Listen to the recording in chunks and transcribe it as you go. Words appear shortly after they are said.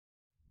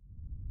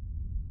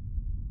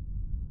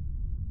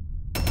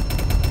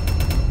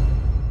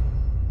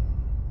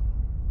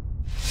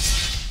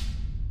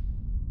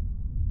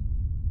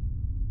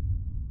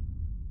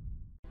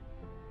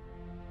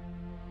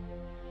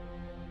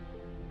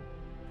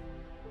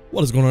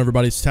What is going on,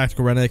 everybody? It's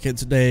TheTacticalRedneck, and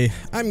today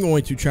I'm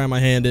going to try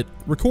my hand at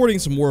recording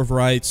some War of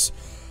Rights.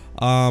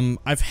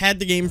 I've had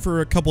the game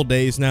for a couple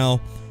days now.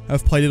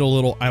 I've played it a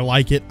little. I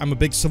like it. I'm a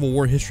big Civil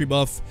War history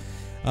buff.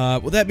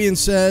 With that being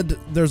said,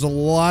 there's a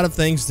lot of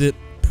things that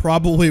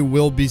probably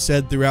will be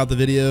said throughout the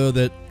video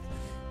that,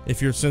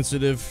 if you're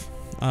sensitive,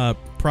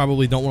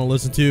 probably don't want to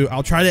listen to.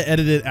 I'll try to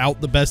edit it out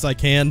the best I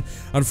can.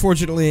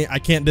 Unfortunately, I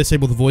can't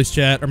disable the voice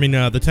chat.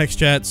 The text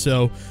chat,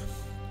 so...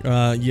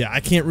 yeah,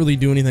 I can't really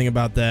do anything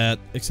about that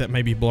except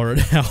maybe blur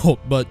it out,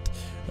 but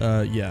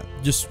yeah,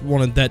 just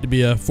wanted that to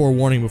be a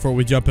forewarning before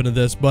we jump into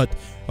this. But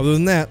other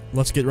than that,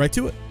 let's get right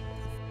to it.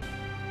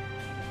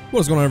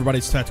 What's going on, everybody?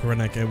 It's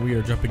TheTacticalRedneck, and we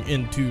are jumping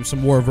into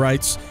some War of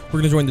Rights.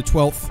 We're going to join the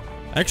 12th.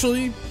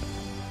 Actually,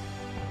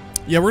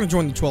 yeah, we're going to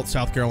join the 12th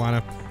South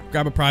Carolina.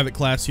 Grab a private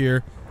class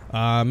here.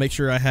 Make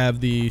sure I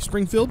have the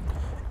Springfield,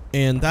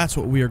 and that's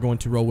what we are going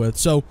to roll with.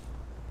 So,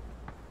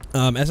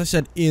 as I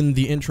said in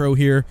the intro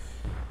here,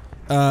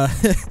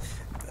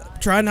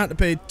 try not to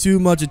pay too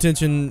much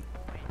attention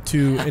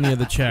to any of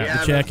the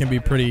chat. The chat can be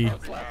pretty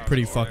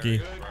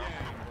fucky.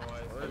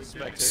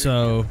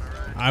 So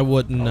I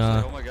wouldn't.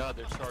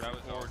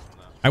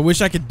 I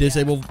wish I could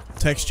disable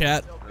text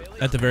chat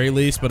at the very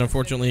least, but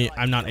unfortunately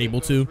I'm not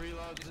able to.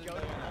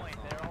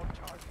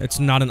 It's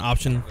not an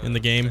option in the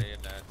game.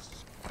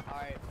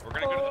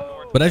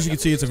 But as you can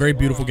see, it's a very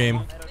beautiful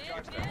game.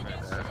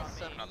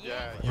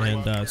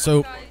 And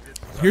so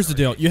here's the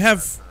deal: you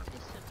have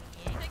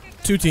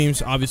two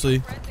teams,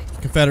 obviously,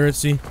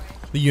 Confederacy,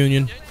 the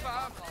Union,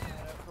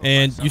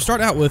 and you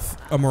start out with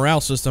a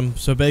morale system.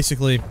 So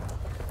basically,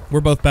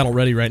 we're both battle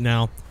ready right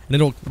now, and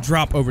it'll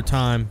drop over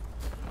time,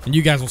 and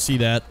you guys will see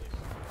that.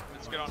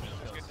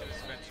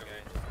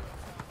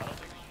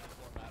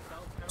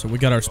 So we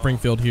got our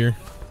Springfield here.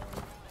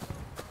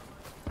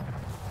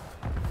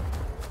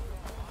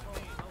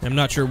 I'm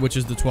not sure which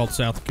is the 12th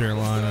South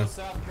Carolina.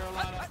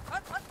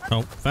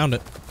 Oh, found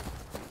it.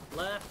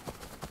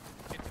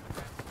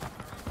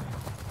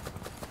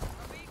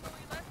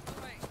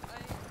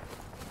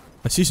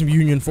 I see some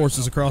Union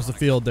forces across the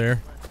field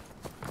there.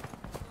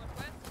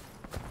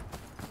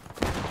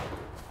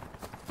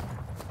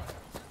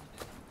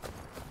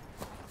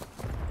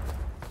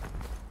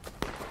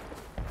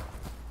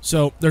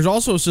 So, there's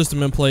also a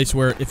system in place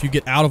where if you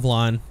get out of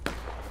line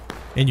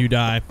and you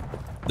die,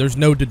 there's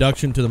no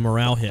deduction to the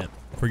morale hit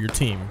for your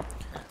team.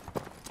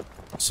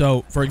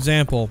 So, for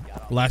example,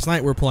 last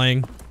night we were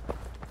playing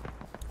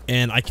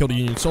and I killed a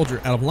Union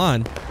soldier out of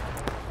line,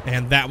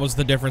 and that was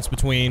the difference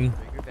between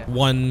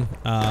one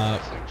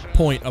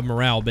point of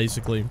morale,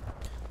 basically,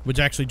 which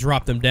actually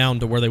dropped them down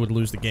to where they would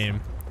lose the game.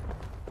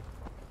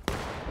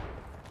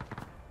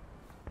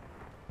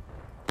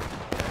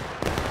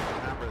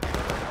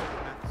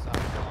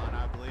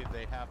 I believe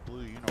they have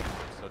blue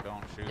uniforms, so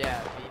don't shoot.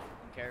 Yeah, be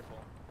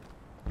careful.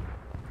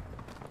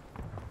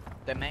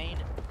 The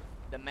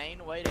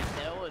main way to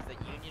tell is the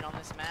Union on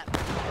this map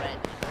is red.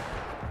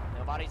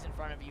 Nobody's in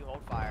front of you.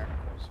 Hold fire.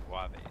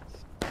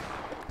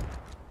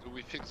 Do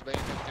we fix main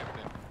and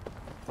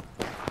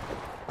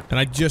And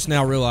I just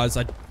now realized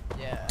I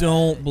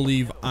don't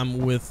believe I'm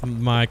with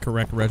my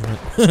correct regiment.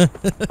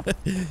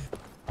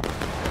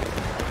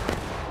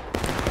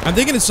 I'm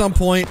thinking at some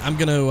point I'm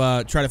going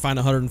to try to find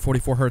a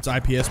 144 Hertz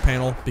IPS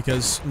panel,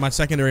 because my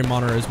secondary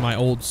monitor is my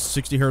old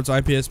 60 Hertz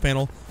IPS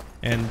panel,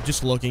 and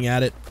just looking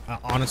at it,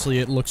 honestly,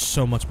 it looks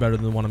so much better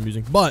than the one I'm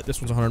using. But this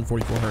one's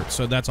 144 Hertz,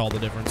 so that's all the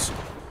difference.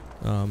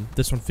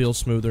 This one feels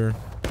smoother.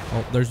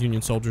 Oh, there's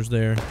Union soldiers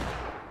there.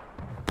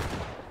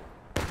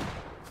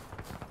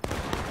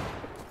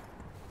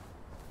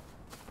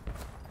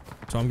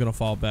 So I'm gonna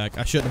fall back.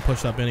 I shouldn't have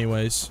pushed up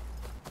anyways.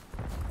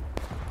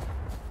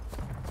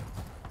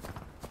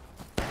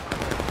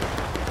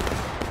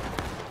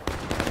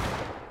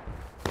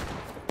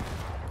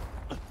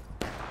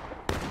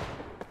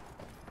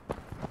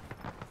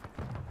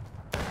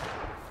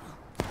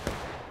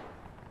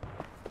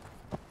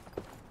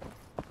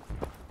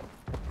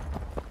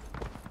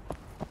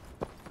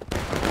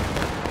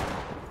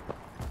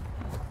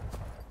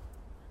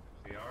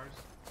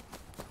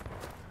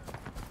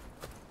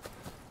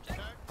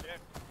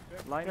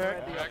 Line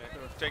ready.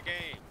 take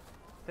aim.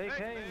 Take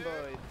aim,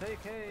 boys. Take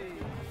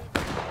aim.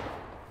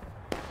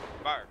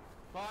 Fire.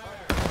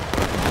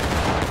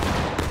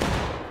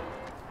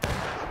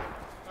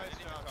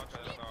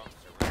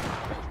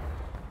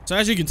 So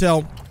as you can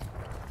tell,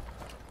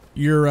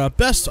 your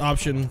best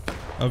option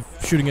of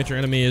shooting at your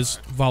enemy is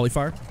volley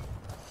fire.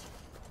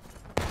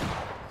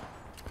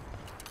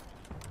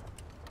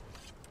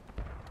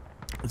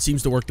 It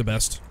seems to work the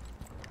best.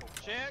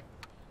 Check.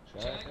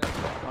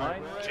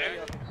 Line ready.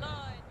 Check.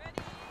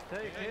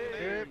 Take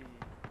aim.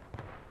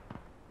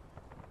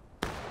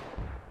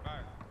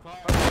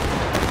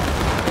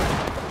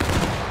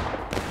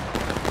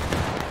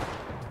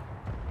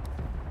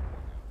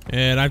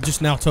 And I've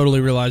just now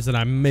totally realized that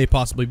I may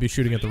possibly be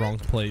shooting at the wrong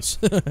place.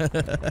 I can't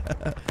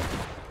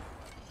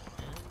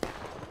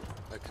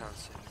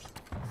see.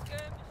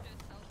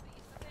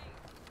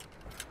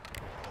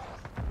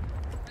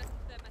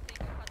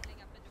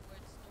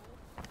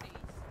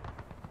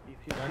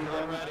 you see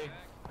them,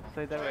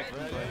 say direction,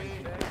 boys.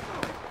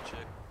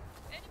 Check.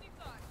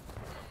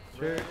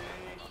 Check.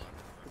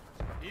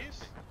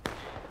 East?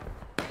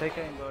 Take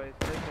aim, boys.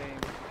 Take aim.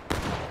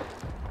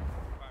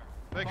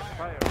 Take it.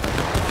 Fire.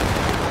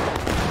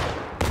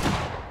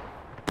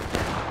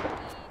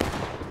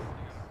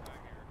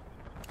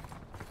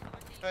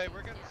 Hey,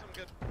 we're getting some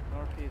good.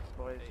 Northeast,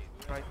 boys.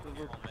 Try to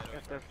look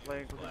at their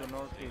flag to the Do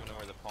northeast. you know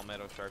where the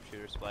Palmetto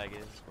Sharpshooter's flag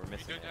is? We're We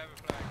missing don't it. have a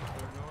flag.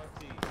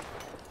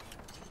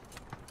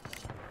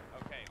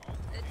 Okay,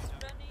 It's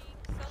running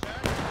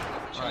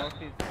Check.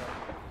 northeast, boys.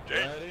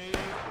 Ready.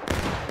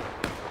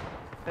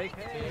 Take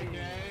aim.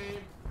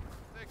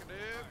 Take it,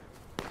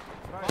 dude.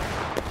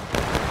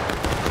 Fire.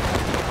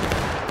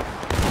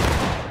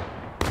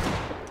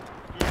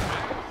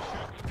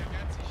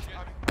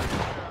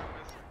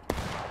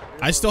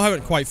 I still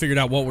haven't quite figured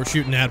out what we're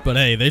shooting at, but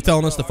hey, they're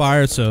telling us to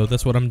fire, so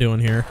that's what I'm doing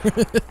here. You're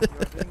doing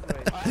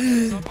great.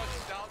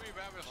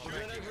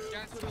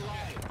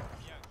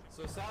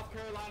 So South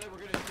Carolina, we're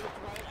gonna shift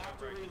right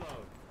after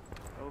reload.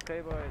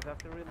 Okay, boys.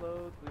 After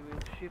reload, we will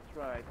shift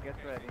right. Get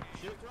ready.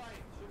 Shift right,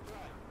 shift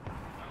right.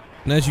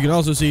 And as you can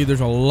also see,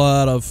 there's a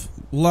lot of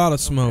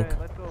smoke. Okay,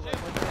 let's go, boys. Let's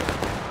go.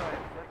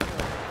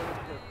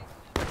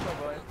 Let's go,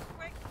 boys.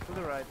 To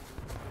the right.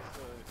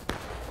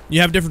 You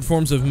have different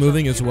forms of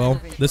moving as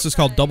well. This is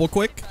called double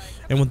quick,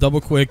 and with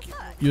double quick,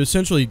 you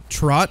essentially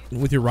trot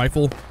with your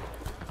rifle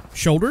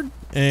shouldered,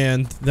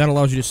 and that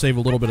allows you to save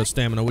a little bit of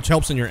stamina, which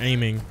helps in your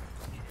aiming.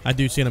 I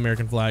do see an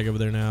American flag over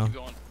there now. Keep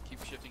going. Keep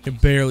shifting. You can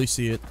barely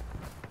see it.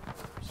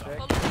 Check.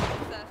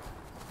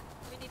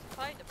 We need to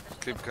find them.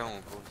 Keep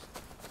going, boys.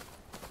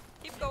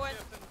 Keep going.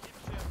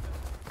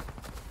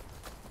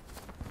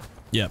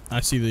 Yeah,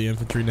 I see the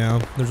infantry now.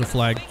 There's a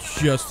flag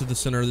just to the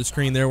center of the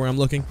screen there where I'm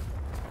looking.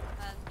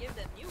 And give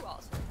them new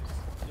awesome.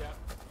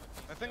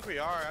 I think we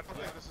are. I don't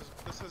think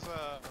this is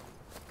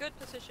Good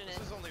positioning.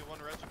 this is only one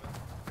regiment.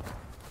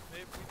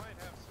 Maybe we might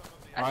have some of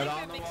the. I Right think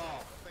on we're the mixing. wall.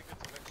 I think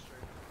it's a mixture.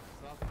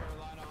 South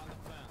Carolina on the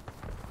fence.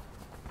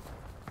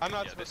 I'm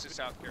not Yeah, supposed this is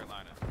to. South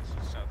Carolina. This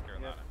is South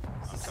Carolina.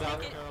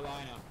 South Take it.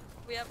 Carolina.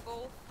 We have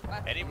both.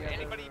 At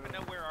Anybody even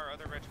know where our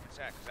other regiment's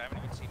at? Because I haven't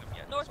even seen them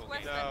yet. this whole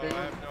Northwest. game. No,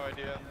 I have no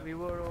idea. We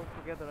were all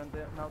together, and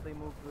now they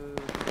moved to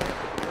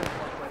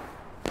northwest.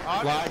 Flag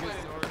Obviously,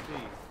 is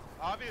northeast.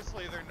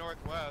 obviously they're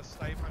northwest.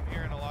 I'm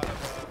hearing a lot of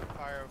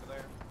fire over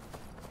there.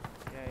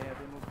 Yeah,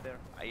 they moved there.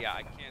 Yeah,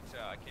 I can't.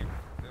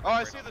 they're Oh, I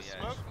right see on the edge.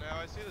 smoke now.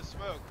 I see the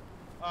smoke.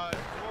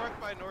 North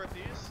by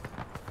northeast.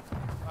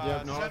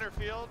 Yeah, north. Center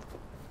field.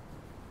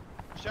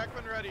 Check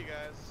when ready,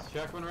 guys.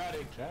 Check when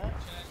ready.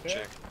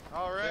 Check.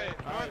 All right.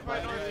 All North right, by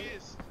ready.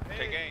 northeast. Hey.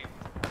 Take aim.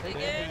 Take Take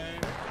aim.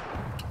 aim.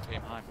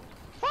 Aim high.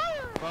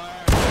 Fire.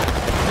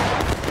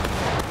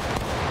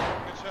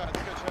 Good shots.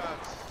 Good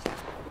shots.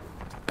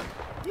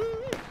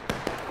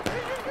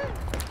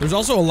 There's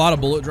also a lot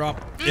of bullet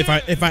drop. If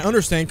I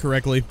understand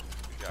correctly,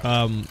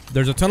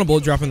 there's a ton of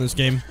bullet drop in this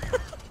game.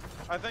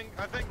 I think.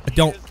 I he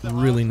don't is the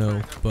really know,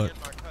 offspring of but- me and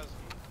my cousin.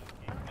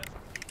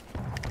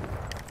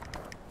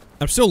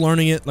 I'm still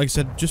learning it. Like I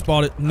said, just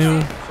bought it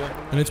new,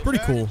 and it's pretty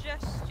cool.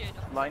 Suggestion.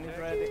 Line is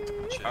ready.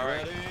 All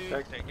right.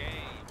 Ready. Take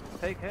aim.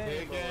 Take aim.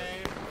 Take boys.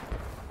 aim.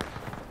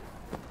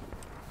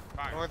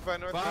 Fire. North by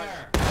north.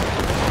 Fire.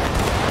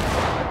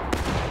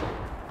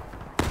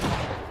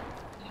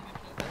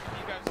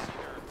 You guys see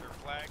their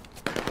flag?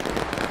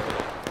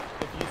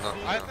 If you No.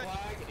 see I the think-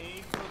 flag,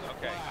 aim for the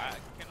Okay. flag.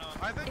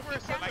 I think we're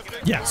such a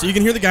big Yeah, so you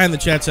can hear the guy in the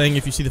chat saying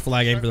if you see the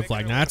flag, aim for the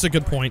flag. Now, that's a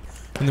good point.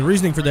 And the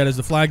reasoning for that is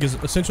the flag is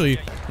essentially,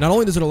 not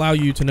only does it allow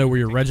you to know where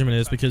your regiment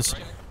is, because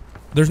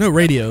there's no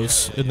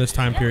radios in this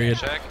time period,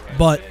 Check.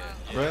 but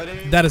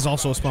Ready. that is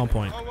also a spawn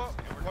point. Oh, well,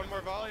 one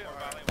more volley.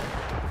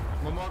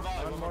 One more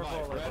volley. One more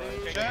volley, Ready.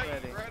 boys. Check.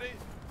 Ready. Ready.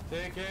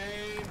 Take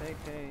aim. Take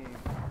aim.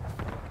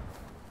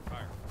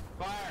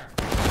 Fire.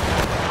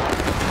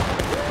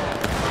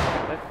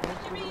 Let's move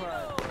to the Jimmy,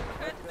 right. no.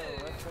 Let's go.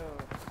 Let's go.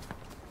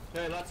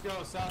 Okay, let's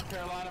go. South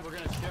Carolina, we're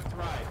gonna shift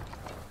right.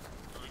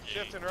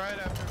 Shifting right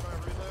after my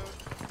reload.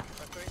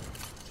 I think.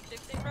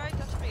 Shifting right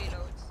as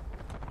reloads.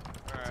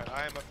 All right.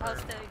 I am a I'll firm.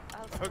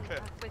 stay Okay.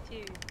 back with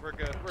you. We're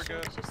good. We're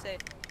good. I should say.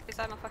 Because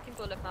I'm a fucking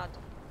bullet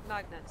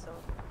magnet, so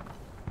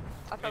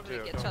I'll probably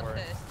too, get don't shot worry.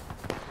 first.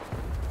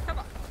 Come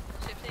on.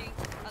 Shifting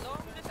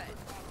along the fence.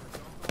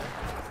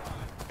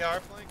 They are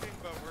flanking,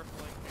 but we're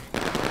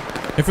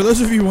flanking. And for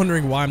those of you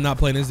wondering why I'm not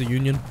playing as the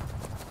Union,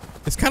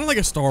 it's kind of like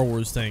a Star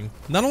Wars thing.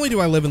 Not only do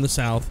I live in the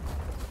South,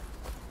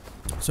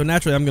 so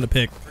naturally I'm going to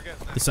pick Forget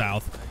the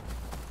South,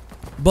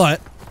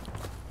 but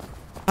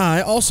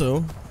I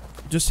also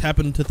just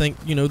happen to think,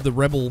 you know, the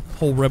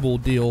whole rebel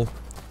deal,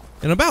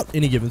 and about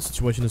any given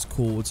situation is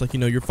cool. It's like, you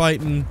know, you're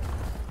fighting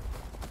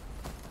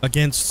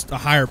against a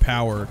higher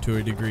power to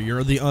a degree.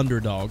 You're the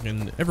underdog,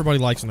 and everybody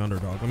likes an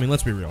underdog. I mean,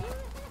 let's be real.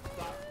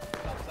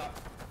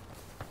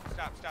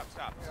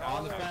 Stop.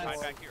 On the fence.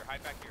 Hide back here.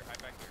 Hide back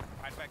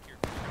here.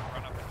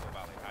 Run up into a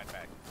valley. Hide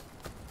back.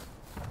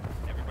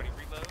 Everybody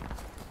reload.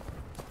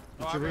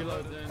 Get your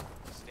reloads in.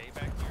 Stay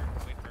back here.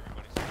 Wait for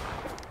everybody to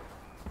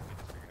get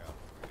this figured out.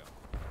 Here we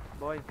go.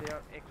 Boys, they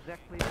are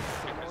exactly.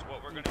 Because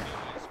what we're gonna do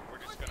is we're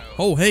just gonna.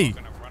 Oh, hey. We're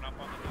gonna run up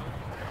on the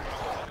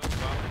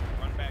hill.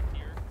 Run back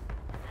here.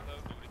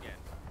 Reload. Do it again.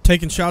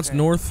 Taking shots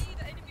north. See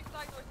the enemy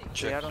flag northeast.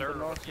 They Check. are on the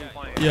north Yeah,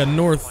 flank. Yeah,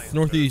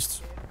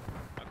 northeast.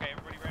 Okay,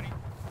 everybody ready?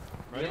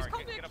 Ready? Alright, Come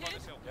get here, up on kid.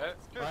 this hill. Yeah.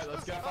 Alright,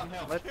 let's go up on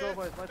hill. Let's go,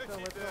 boys. Let's go.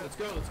 Let's go. Let's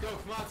go, let's go.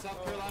 Come on,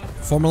 South Carolina.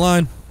 Form a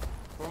line.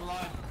 Form a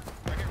line.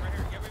 Right here, right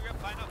here. Yeah, we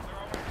line up. They're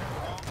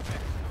all on the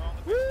fence. They're on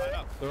the fence. Line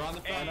up. They're on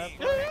the front.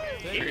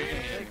 Hey, Take it.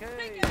 Take it.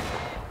 Take it.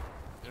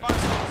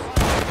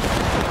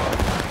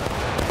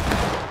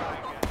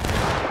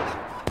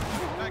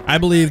 I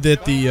believe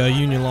that the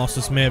Union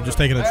losses may have just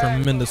taken a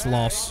tremendous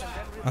loss.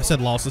 I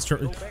said losses.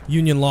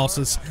 Union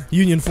losses.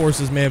 Union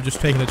forces may have just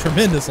taken a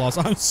tremendous loss.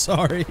 I'm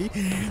sorry.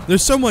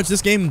 There's so much.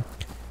 This game,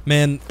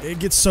 man, it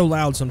gets so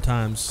loud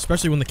sometimes,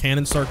 especially when the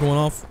cannons start going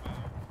off.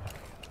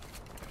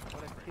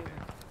 What a kill.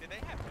 Did they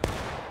have no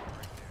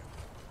right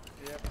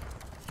there? Yep.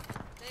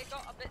 They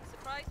got a bit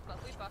surprised,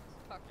 but we fucked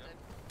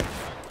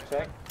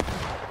them.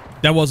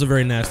 That was a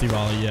very nasty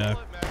volley, yeah.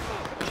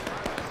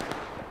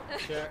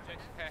 Check.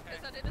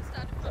 Because I didn't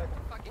stand in front of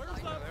the fucking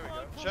line. There we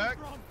go. Check.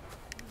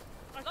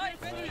 Line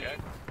ready. Check.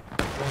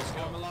 Boys,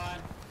 form a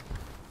line.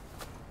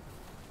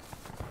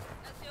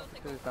 That's the only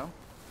Two thing. is down.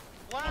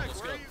 Flag, Let's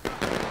where go. are you going?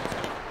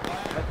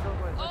 Let's go,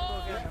 boys. Let's go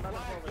Oh, again. Another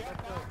Flag, forward. get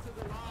Let's go. back to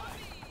the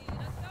line.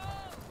 Let's go.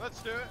 Let's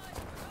do it.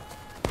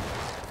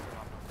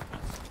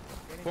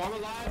 Form a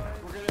line.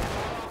 We're gonna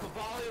throw off a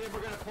volley, then we're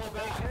gonna pull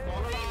back.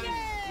 Form a line.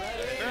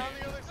 Ready? They're on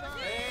the other side.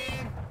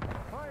 Aim.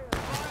 Fire.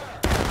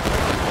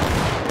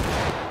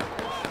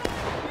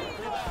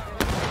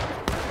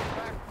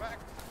 Back.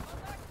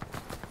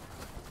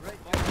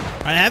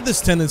 I have this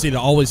tendency to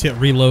always hit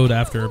reload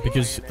after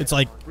because it's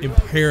like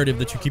imperative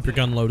that you keep your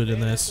gun loaded in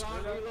this. Sounds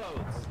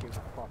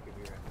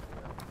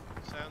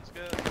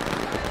good.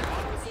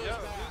 Yo,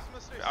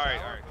 who's Mr. Alright,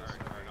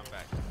 I'm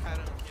back.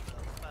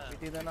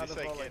 We did another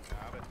forward.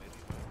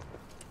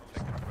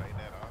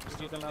 We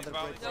did another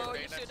break. No, you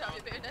should have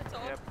your bayonet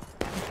on. Yep.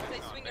 They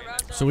swing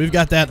around. So we've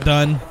got that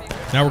done.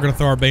 Now we're going to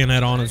throw our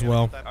bayonet on as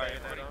well. Alright,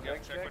 everybody, yeah,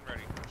 check when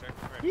ready. Check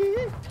when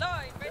ready.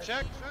 Line ready.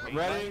 Check.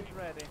 Ready?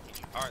 Ready.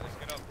 Alright, let's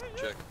get up.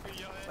 Check.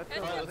 Let's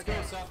go. Alright, let's go,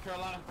 South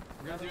Carolina.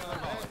 We're gonna do another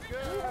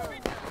volley.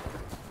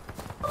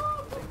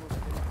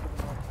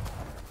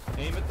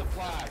 Aim at the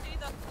flag. See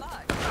the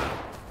flag.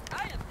 I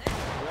am there.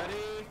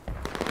 Ready?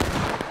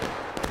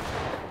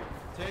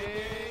 Take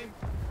aim.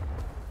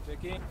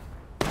 Taking.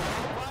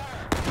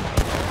 Fire.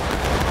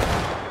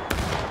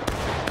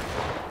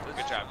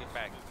 Good job, get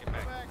back.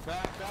 Back,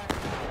 back.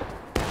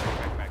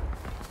 Back.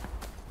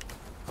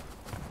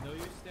 No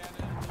use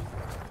standing in these.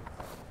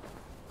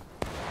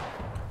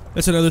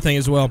 That's another thing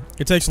as well.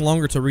 It takes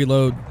longer to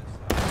reload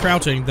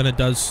crouching than it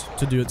does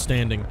to do it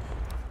standing.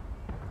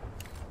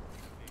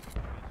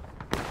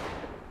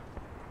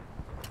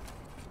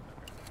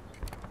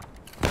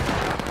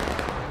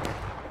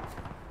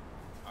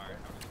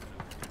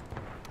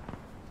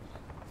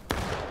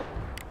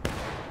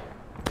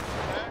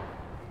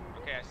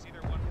 Okay, I see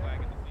their one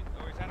flag in the field.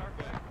 Oh, is that our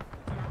flag?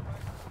 Is that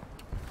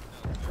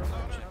our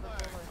flag?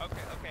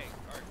 Okay.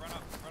 Alright, run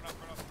up.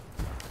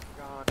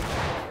 God.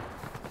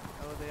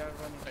 Oh, they are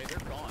running. Hey,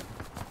 they're gone.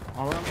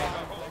 All Okay,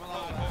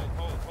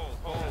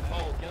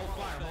 hold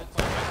fire.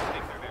 I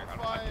think they're there. I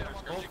don't know if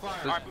they're Hold skirting.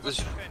 fire. Alright, move up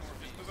to the fence.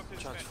 Just move up to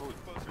the Shots fence. forward.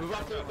 Move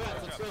up to the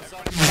fence. Let's go, South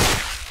Sarge,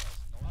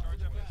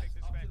 I'm gonna take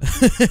this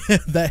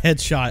back. That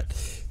headshot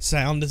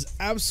sound is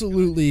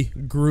absolutely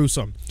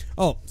gruesome.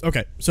 Oh,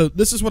 okay. So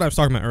this is what I was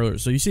talking about earlier.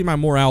 So you see my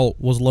morale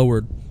was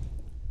lowered.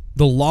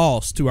 The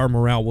loss to our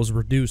morale was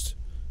reduced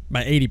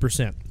by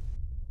 80%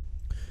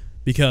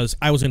 because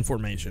I was in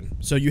formation.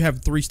 So you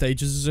have 3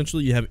 stages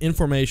essentially. You have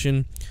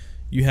information,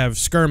 you have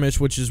skirmish,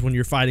 which is when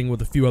you're fighting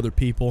with a few other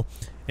people,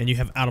 and you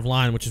have out of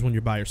line, which is when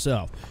you're by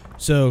yourself.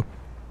 So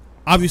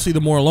obviously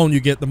the more alone you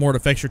get, the more it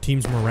affects your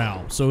team's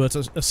morale. So it's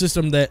a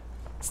system that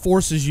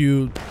forces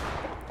you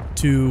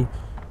to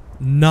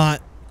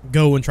not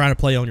go and try to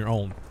play on your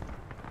own,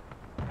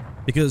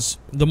 because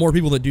the more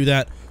people that do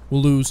that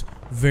will lose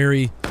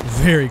very,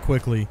 very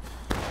quickly.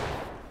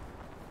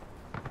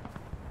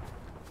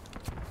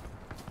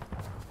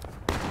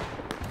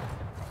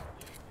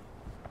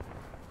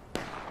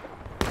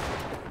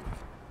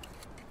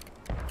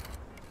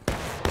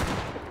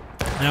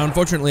 Now,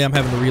 unfortunately, I'm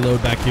having to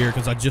reload back here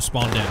because I just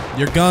spawned in.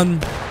 Your gun,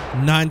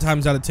 9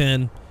 times out of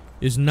 10,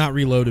 is not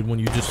reloaded when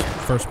you just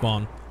first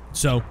spawn.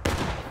 So,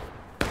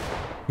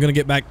 I'm going to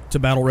get back to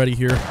battle ready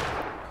here.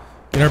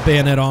 Get our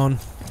bayonet on.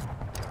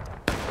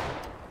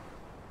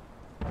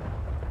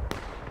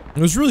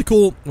 It was really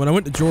cool when I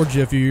went to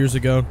Georgia a few years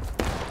ago.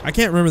 I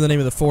can't remember the name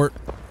of the fort.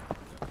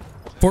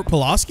 Fort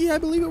Pulaski, I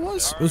believe it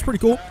was. It was pretty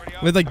cool.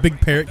 We had like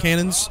big parrot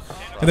cannons,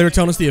 and they were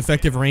telling us the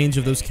effective range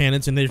of those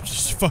cannons, and they're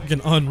just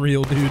fucking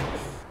unreal, dude.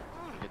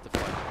 Hit the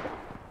flag.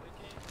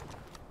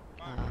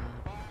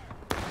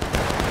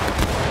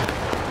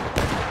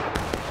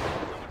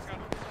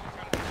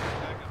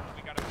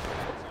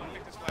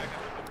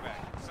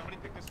 Somebody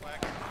pick this flag.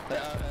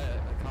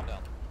 Calm down.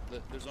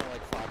 There's only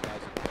like 5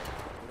 guys in there.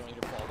 We don't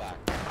need to fall back.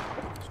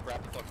 Just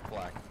grab the fucking flag.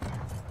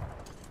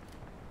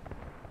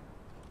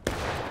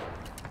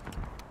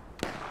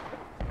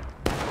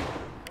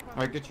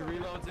 Alright, get your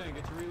reloads in.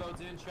 Get your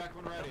reloads in. Check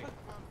when ready.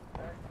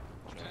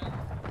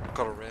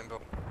 Got a rainbow.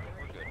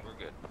 We're good. We're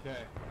good.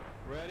 Okay.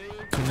 Ready?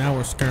 So now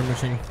we're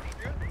skirmishing.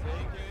 Take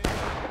it.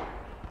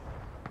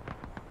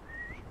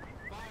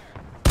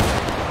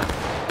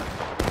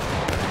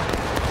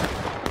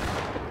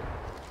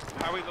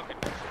 How are we looking?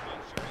 Should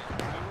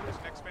we move this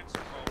next fence or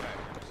go back?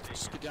 Or just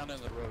Just stay get down in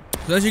the road.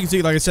 So as you can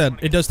see, like I said,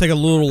 it does take a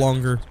little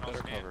longer here? Better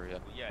cover, yeah.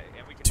 Yeah,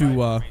 and we can To,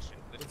 buy information.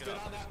 Let's get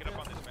up. on Let's that get up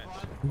on fence this in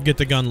fence. front. get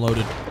the gun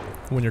loaded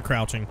when you're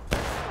crouching.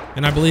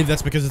 And I believe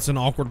that's because it's an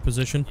awkward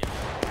position. Yeah.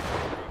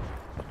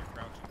 When you're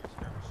crouching, you're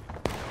skirmishing.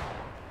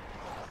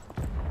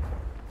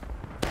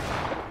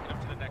 Get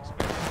up to the next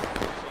fence.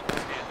 So you can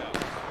stand up.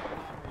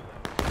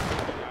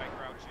 You die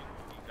crouching,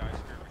 you die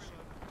skirmishing.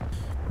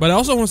 But I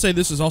also want to say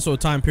this is also a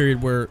time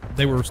period where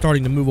they were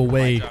starting to move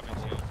away Job is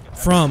you.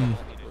 from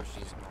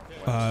Bushes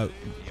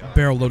northwest.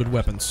 barrel-loaded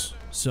weapons.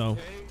 So,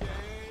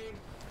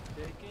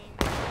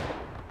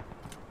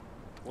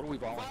 What are we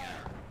balling at?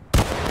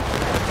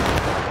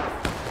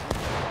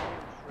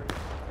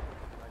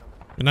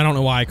 and I don't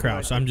know why I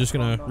crouched. I'm just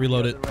gonna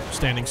reload it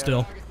standing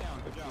still.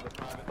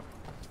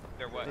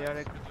 They're what? They are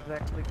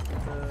exactly to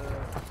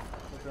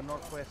the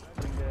northwest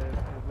doing the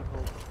good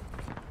hold.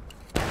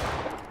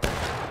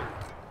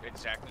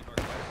 Exactly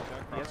northwest.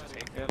 Across Yep, the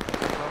take. yep.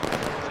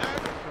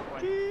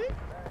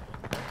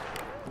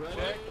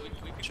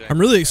 We can I'm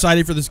really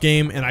excited for this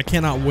game, and I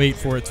cannot wait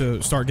for it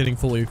to start getting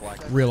fully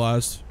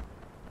realized.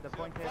 The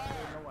point has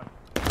no one.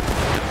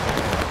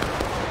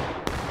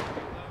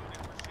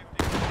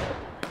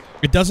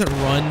 It doesn't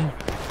run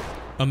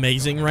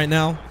amazing right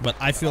now, but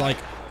I feel like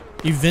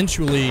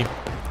eventually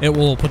it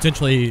will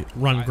potentially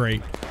run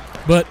great.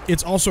 But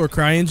it's also a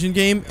CryEngine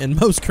game, and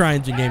most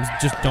CryEngine games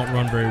just don't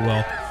run very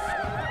well.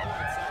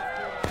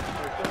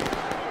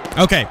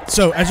 Okay,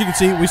 so as you can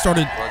see, we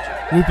started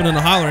whooping and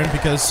hollering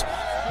because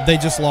they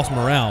just lost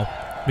morale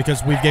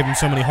because we've gave them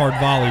so many hard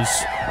volleys,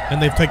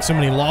 and they've taken so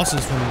many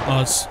losses from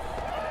us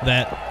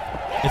that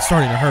it's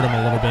starting to hurt them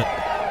a little bit.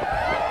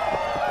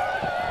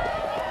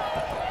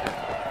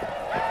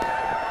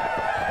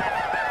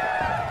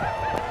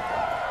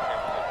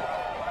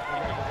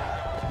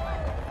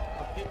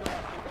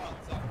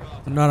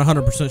 I'm not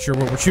 100% sure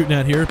what we're shooting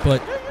at here,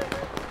 but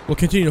we'll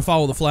continue to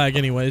follow the flag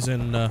anyways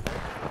and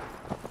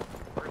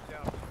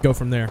go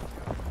from there.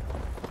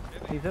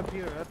 He's up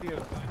here, up here.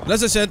 But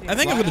as I said, I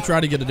think I'm going to try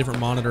to get a different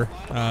monitor.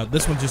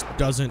 This one just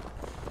doesn't,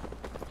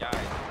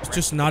 it's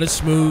just not as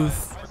smooth.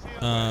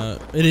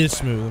 It is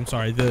smooth, I'm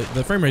sorry.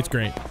 The frame rate's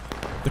great.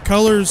 The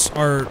colors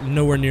are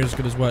nowhere near as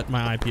good as what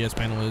my IPS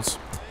panel is.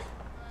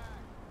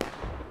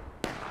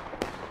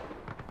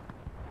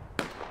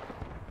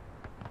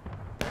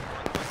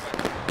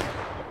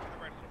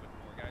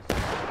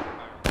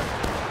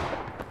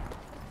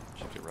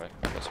 Should get right.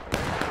 That's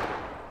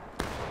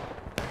right.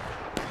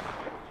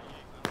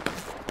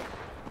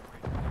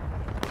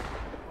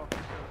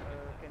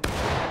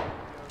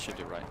 Should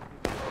do right.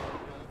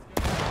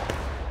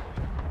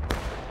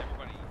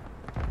 everybody.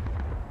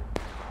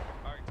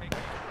 Alright, take it.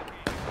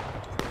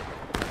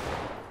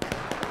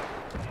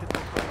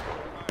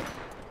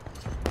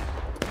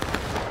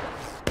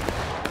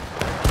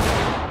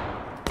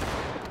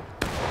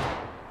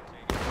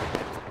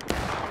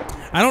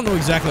 I don't know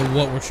exactly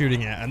what we're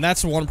shooting at, and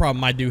that's the one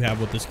problem I do have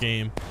with this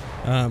game.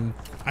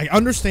 I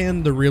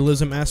understand the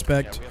realism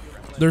aspect.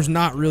 There's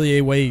not really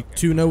a way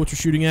to know what you're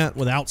shooting at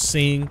without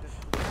seeing.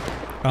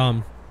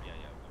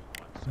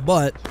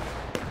 But,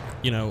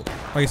 you know,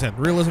 like I said,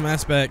 realism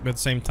aspect, but at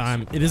the same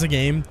time, it is a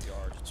game.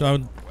 So I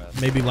would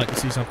maybe like to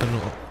see something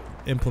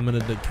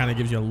implemented that kind of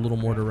gives you a little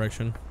more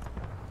direction.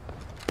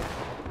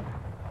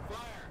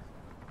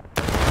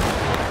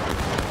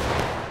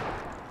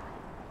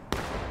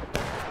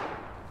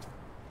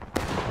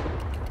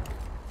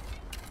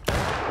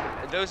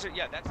 Those are,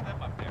 yeah, that's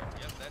them up there.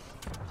 Yep,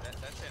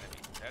 that's enemy.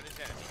 That is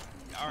enemy.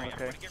 Alright,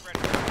 Okay. everybody get ready.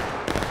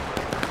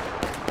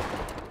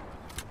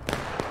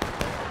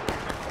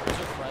 There's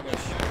a friendly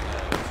shooting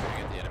at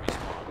the enemy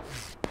spawn.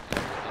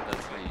 In the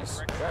trees.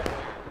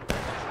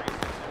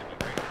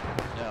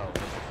 No,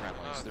 those are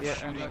friendlies. They're Yeah, I'm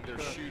shooting. not They're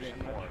sure. shooting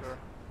I'm not more. sure.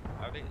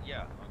 Are they?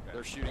 Yeah, okay.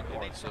 They're shooting They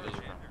more, need so those are storage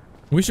in friendly.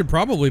 there. We should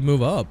probably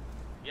move up.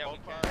 Yeah, we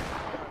can.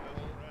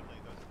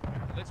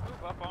 Let's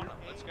move up on them.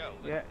 Let's go.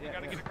 Yeah, You yeah,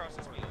 gotta yeah. get across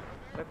this field.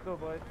 Let's go,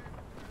 boys.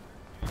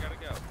 You gotta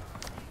go.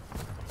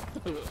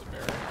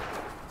 American.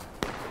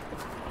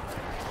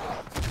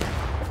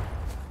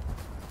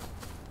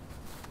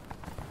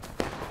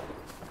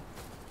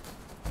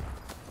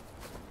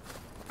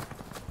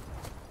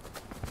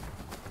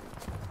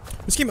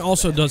 This game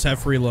also does have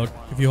free look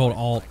if you hold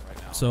Alt,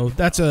 so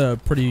that's a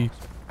pretty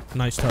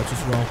nice touch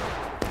as well.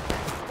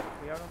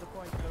 We are on the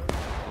point,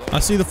 sir. I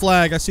see the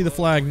flag. I see the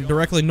flag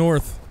directly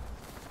north.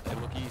 Hey,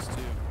 look east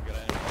too. We got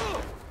an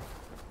enemy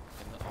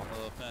on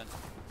the fence.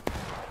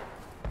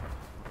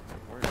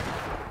 Where is he?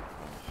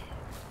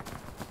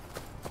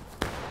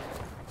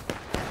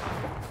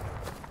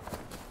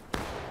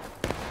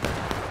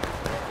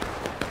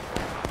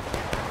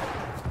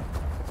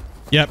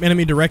 Yep,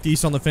 enemy direct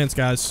east on the fence,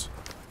 guys.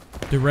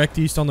 Direct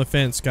east on the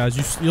fence,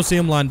 guys. You'll see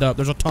them lined up.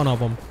 There's a ton of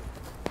them.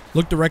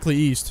 Look directly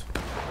east.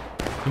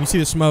 You can see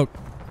the smoke.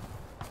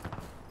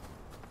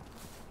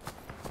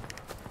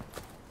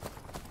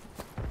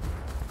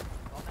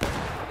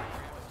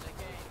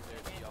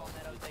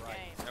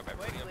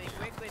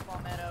 Quickly,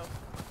 Palmetto.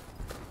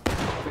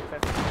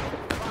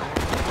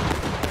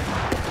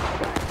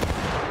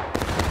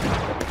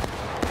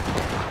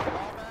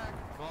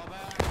 Fall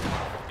back.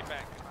 Get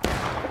back.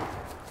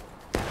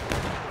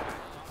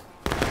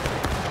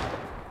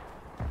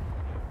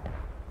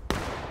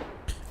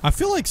 I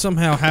feel like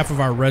somehow half of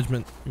our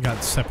regiment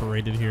got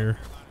separated here.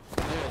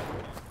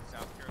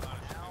 South Carolina.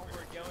 Now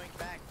we're going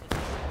back to the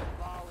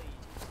volley.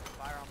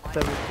 Fire on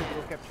So my we should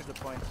go capture the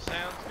point.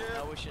 Sounds good.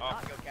 No, we should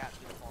not go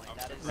capture the point.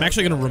 That is I'm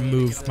actually going to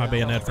remove my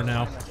bayonet for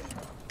now.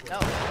 no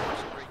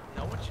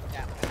one should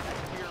cap point.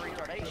 That's pure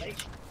retardation.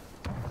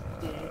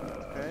 You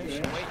Okay.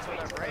 should wait till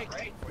they're break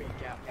before you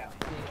cap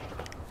point.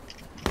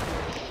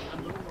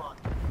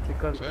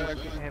 Because we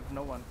have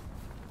no one.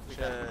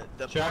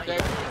 The Check point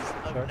it.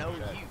 is of no use.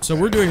 So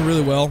we're doing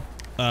really well.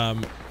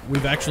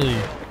 We've actually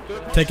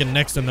taken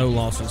next to no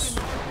losses.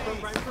 Stand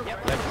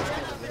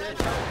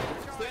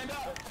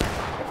up.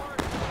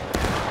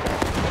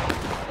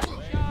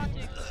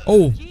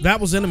 Oh, that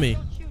was enemy.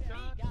 God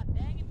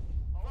dang it.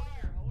 Hold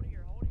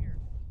here.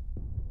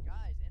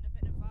 Guys,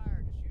 independent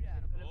fire. Just shoot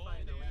at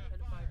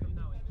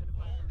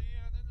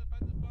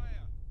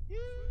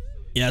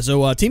them. Yeah,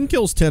 so team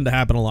kills tend to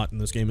happen a lot in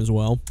this game as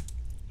well.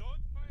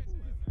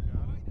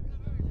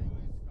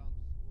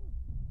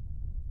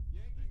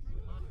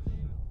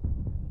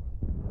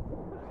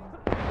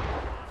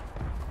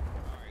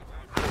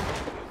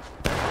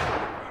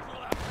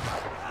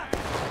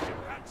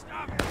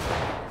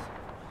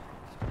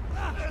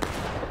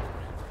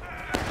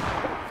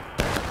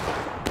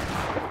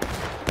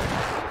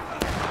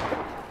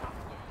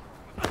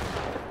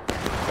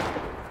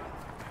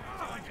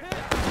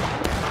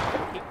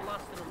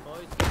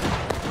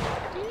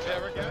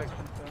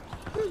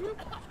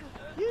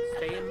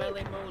 Stay in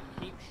melee mode,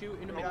 keep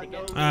shooting them if they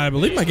get I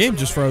believe my game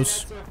just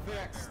froze.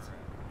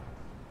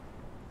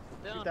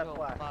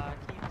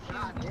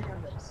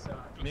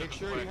 Make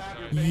sure you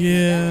have your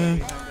Yeah.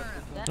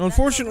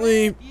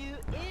 Unfortunately,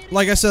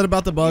 like I said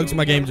about the bugs,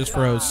 my game just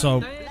froze.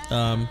 So,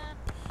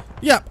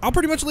 yeah, I'll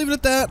pretty much leave it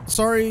at that.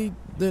 Sorry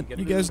that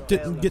you guys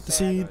didn't get to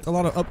see a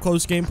lot of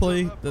up-close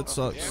gameplay. That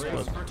sucks.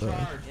 But,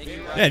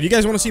 yeah, if you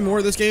guys want to see more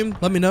of this game,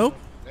 let me know.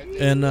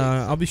 And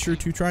I'll be sure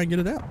to try and get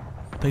it out.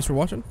 Thanks for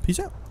watching. Peace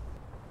out.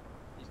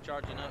 He's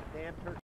charging up.